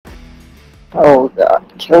Oh god,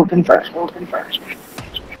 kill confirmed. Kill confirmed.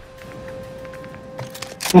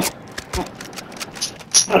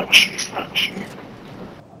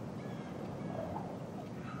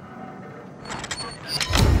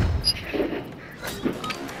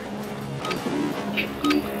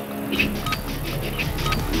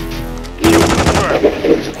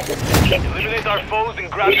 Eliminate our foes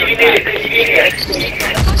and grab your tags.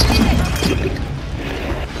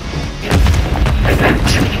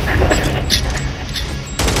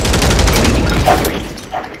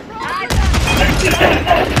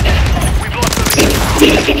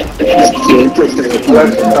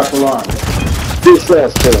 This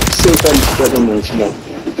last kill, safe and seven minutes more.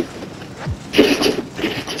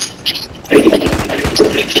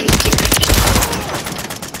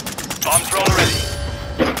 Bomb drone ready.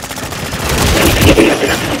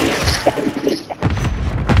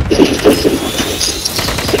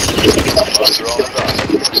 Bomb drone is up.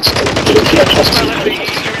 Hostile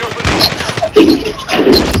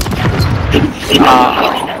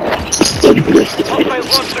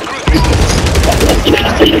launch the cruise missile.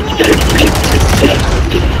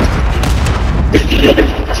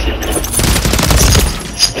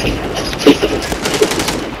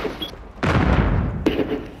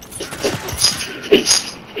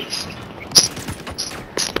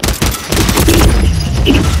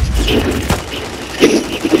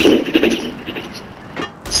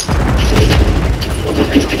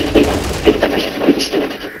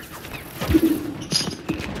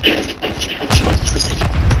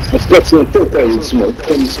 Let's not put that in smoke.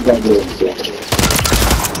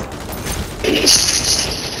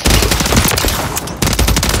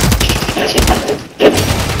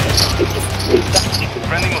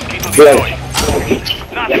 Friendly mosquito destroyed.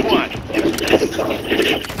 Not one.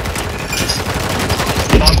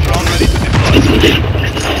 Bomb drone ready to deploy.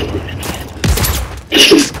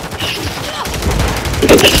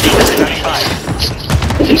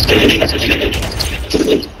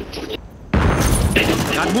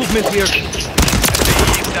 Got movement here.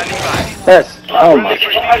 Standing by. Yes. Oh my.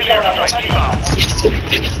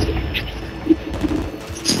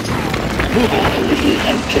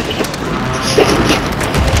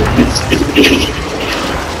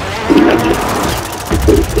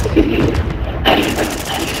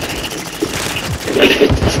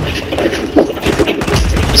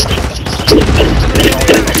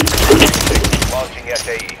 Launching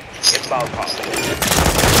SAE. Inbound pump.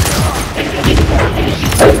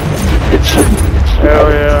 Hell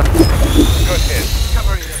yeah. Good hit.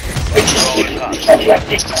 Covering the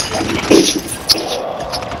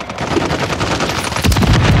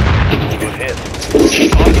Good hit.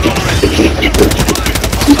 Bomb drone ready.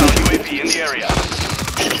 Hostile UAV in the area.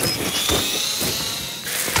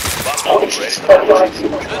 Bomb drone ready to deploy.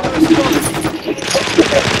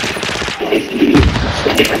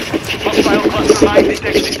 Hostile cluster mine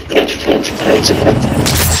detected.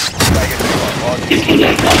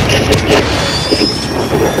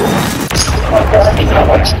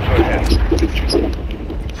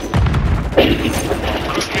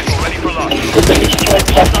 Cruise missile ready for launch.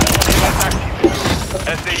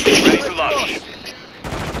 SAE ready to launch.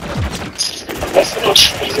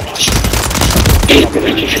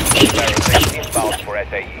 Inbound for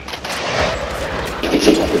SAE.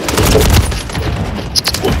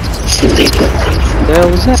 The hell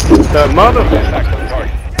was that? The mother.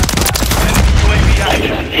 UAV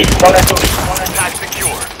action. Tag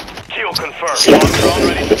secure. Kill confirmed. Bomb drone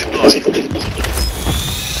ready to deploy.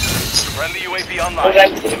 Friendly UAV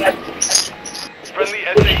online. Friendly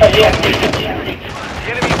SAE on way. The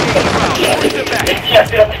enemy is on the ground. Push them back.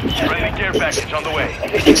 Friendly care package on the way.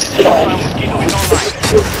 Hostile mosquito is online.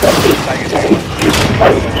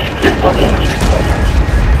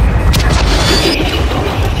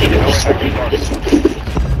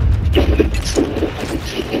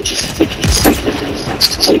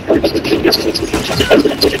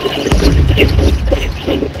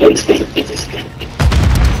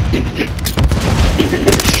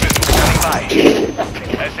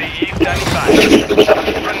 SAE standing by.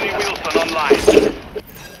 Friendly Wilson online.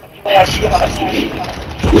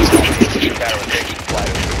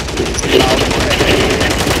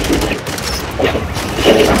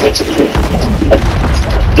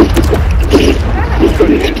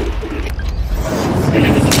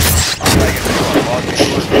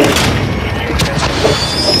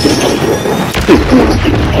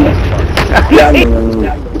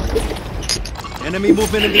 Enemy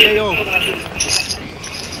movement in the AO.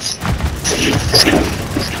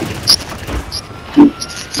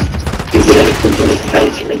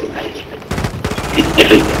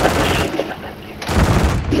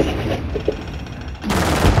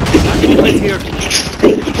 Movement here.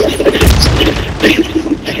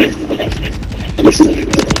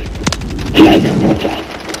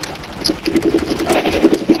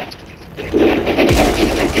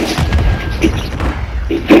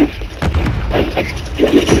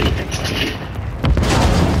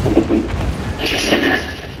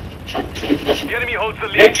 The enemy holds the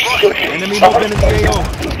lead. Enemy movement in the AO.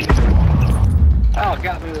 Oh,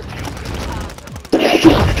 got me.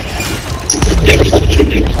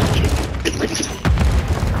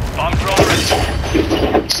 Bomb drone ready.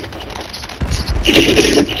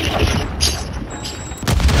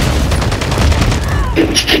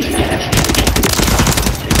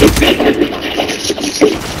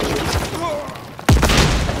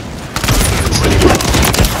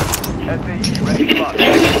 SAE ready to launch.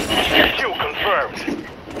 Kill confirmed.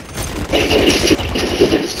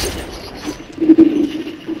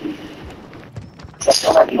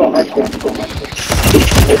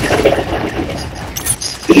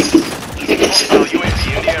 Hostile UAV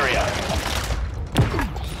in the area.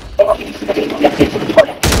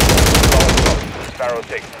 Sparrow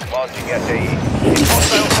 6, launching SAE.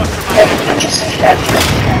 Hostile cluster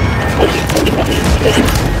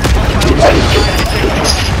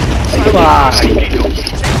Come on.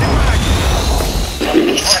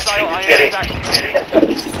 Hostile iron attack.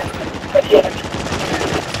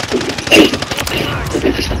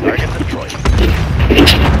 Target destroyed.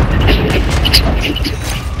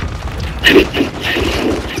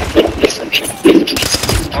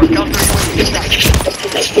 Our counter UAV attack.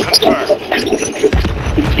 Confirmed.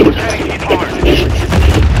 We're heading hit hard.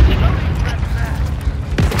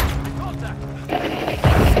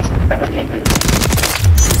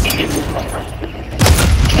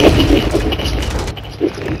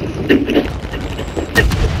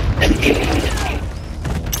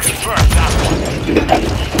 Confirmed that one.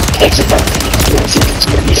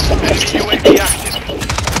 UAV active.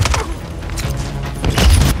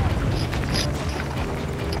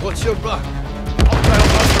 What's your back? Hostile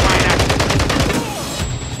cluster mine active.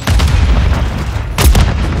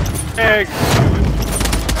 Egg.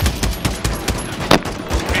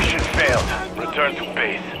 Mission failed. Return to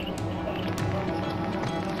base.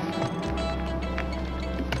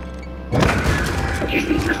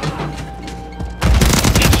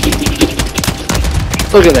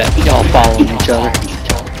 Look at that. Y'all following each other.